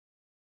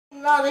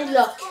Now they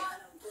look.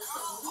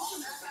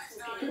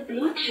 The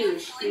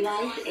Bluetooth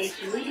device is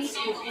ready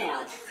to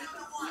pair.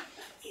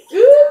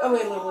 Oh,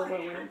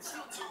 wait.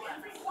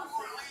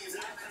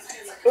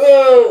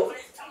 Oh.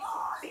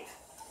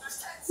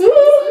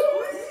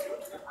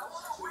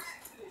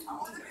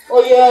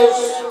 Oh, yes.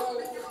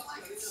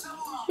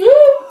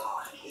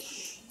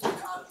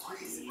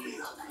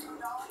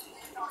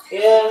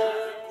 Yeah.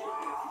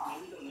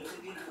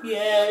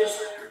 Yes.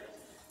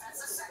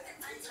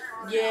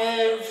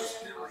 Yes.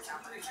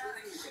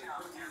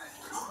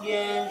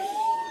 Yes.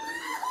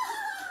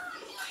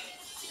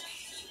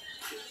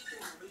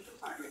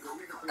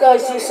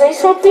 Guys, you say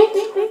something?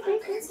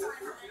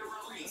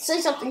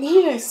 Say something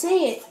here.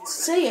 Say it.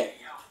 Say it.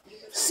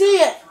 Say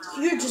it.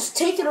 You just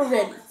take it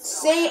already.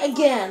 Say it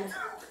again.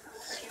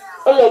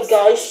 Hello,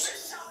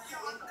 guys.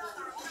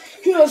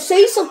 Here,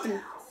 say something.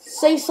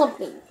 Say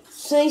something.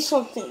 Say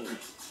something.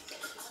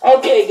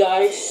 Okay,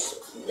 guys.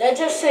 Let's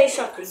just say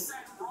something.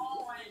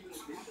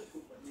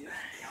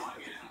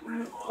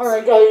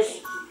 Alright,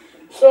 guys.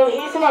 So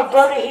here's my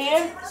brother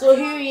here. So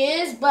here he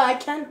is, but I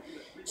can't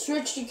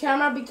switch the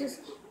camera because,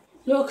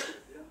 look,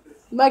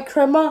 my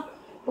camera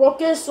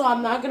broke it, so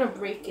I'm not gonna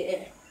break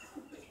it.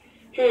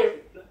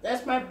 Here,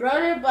 that's my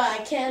brother, but I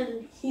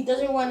can't. He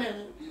doesn't want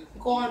to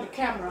go on the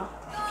camera.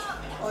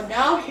 Oh,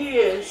 now he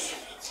is.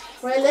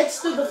 Right,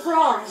 let's do the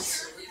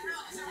frogs.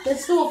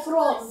 Let's do a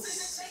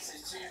frogs.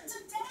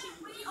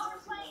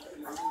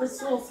 Let's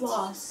do a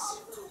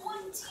floss.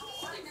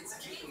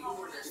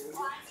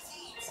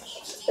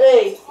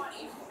 Hey.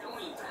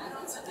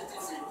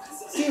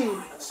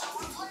 Dude.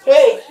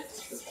 Hey.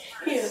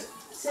 Here,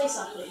 say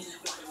something.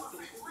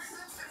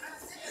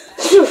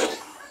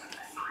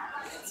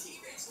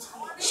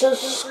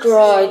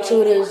 Subscribe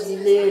to this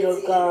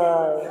little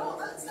guy.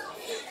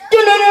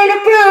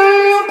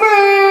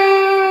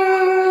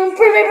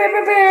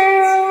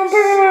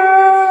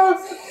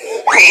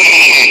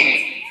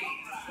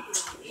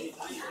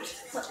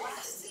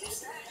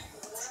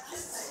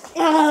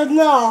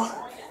 No.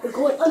 We're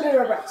going under the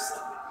rest.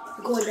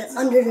 We're going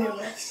under the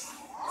rest.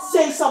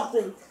 Say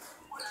something.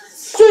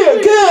 Say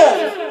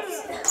again.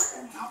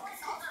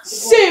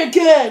 Say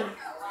again.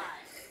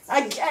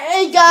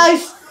 Hey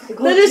guys.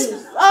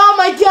 Oh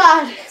my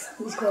God.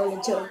 He's going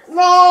to choke.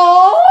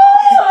 No.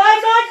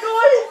 I'm not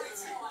going.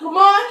 Come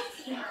on.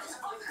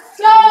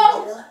 Go.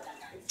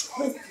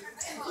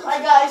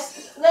 Alright guys.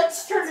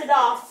 Let's turn it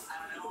off.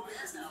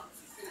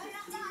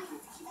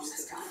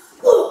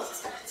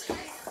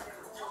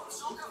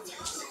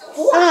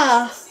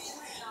 Ah.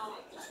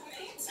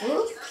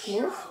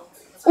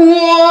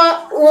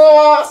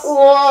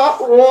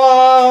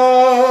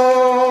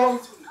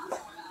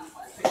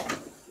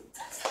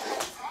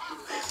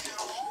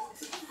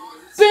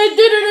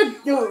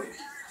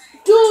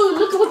 Dude,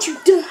 look at what you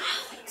do.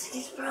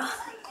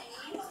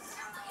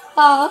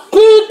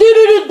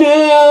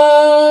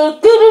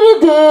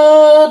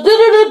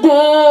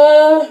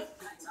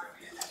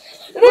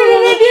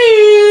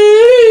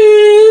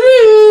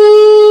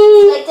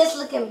 Like this,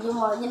 look at Blue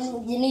Mar.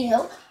 You need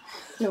help?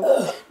 No.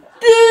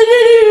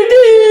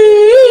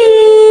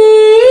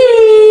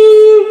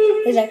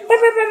 He's like,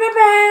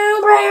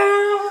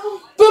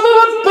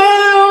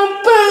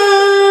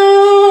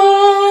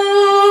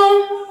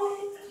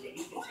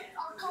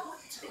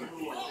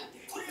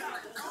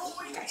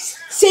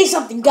 say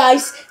something,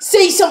 guys.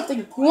 Say something.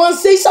 You want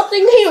to say something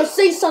here?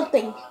 Say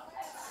something.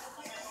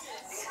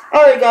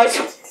 Alright, guys.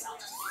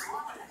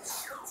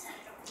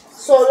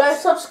 So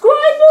let's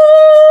subscribe.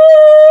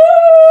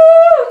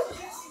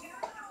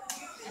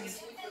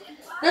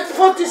 Let's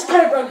put this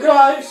camera,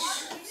 guys.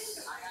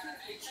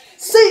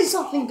 Say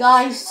something,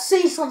 guys.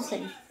 Say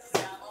something.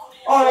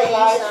 Alright,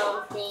 guys.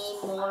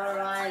 Something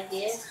more I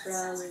get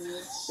from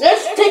you.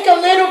 Let's take a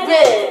little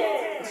bit.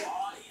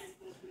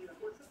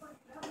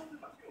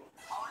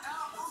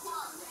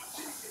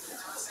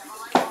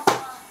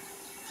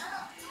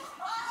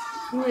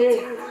 Do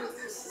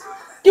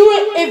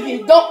it if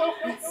you don't.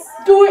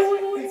 Do it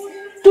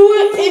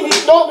if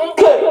you don't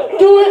care.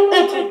 Do it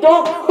if you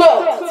don't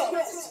care.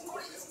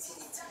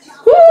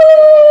 Woo!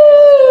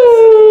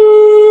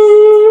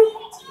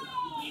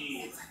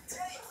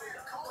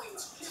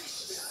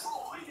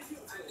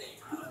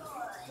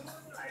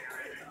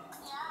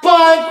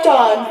 Dun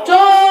dun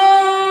dun!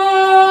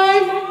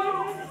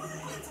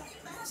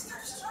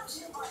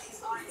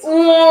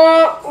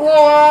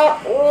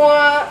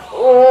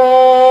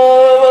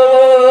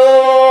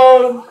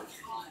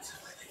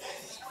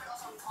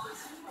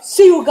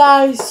 See you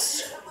guys.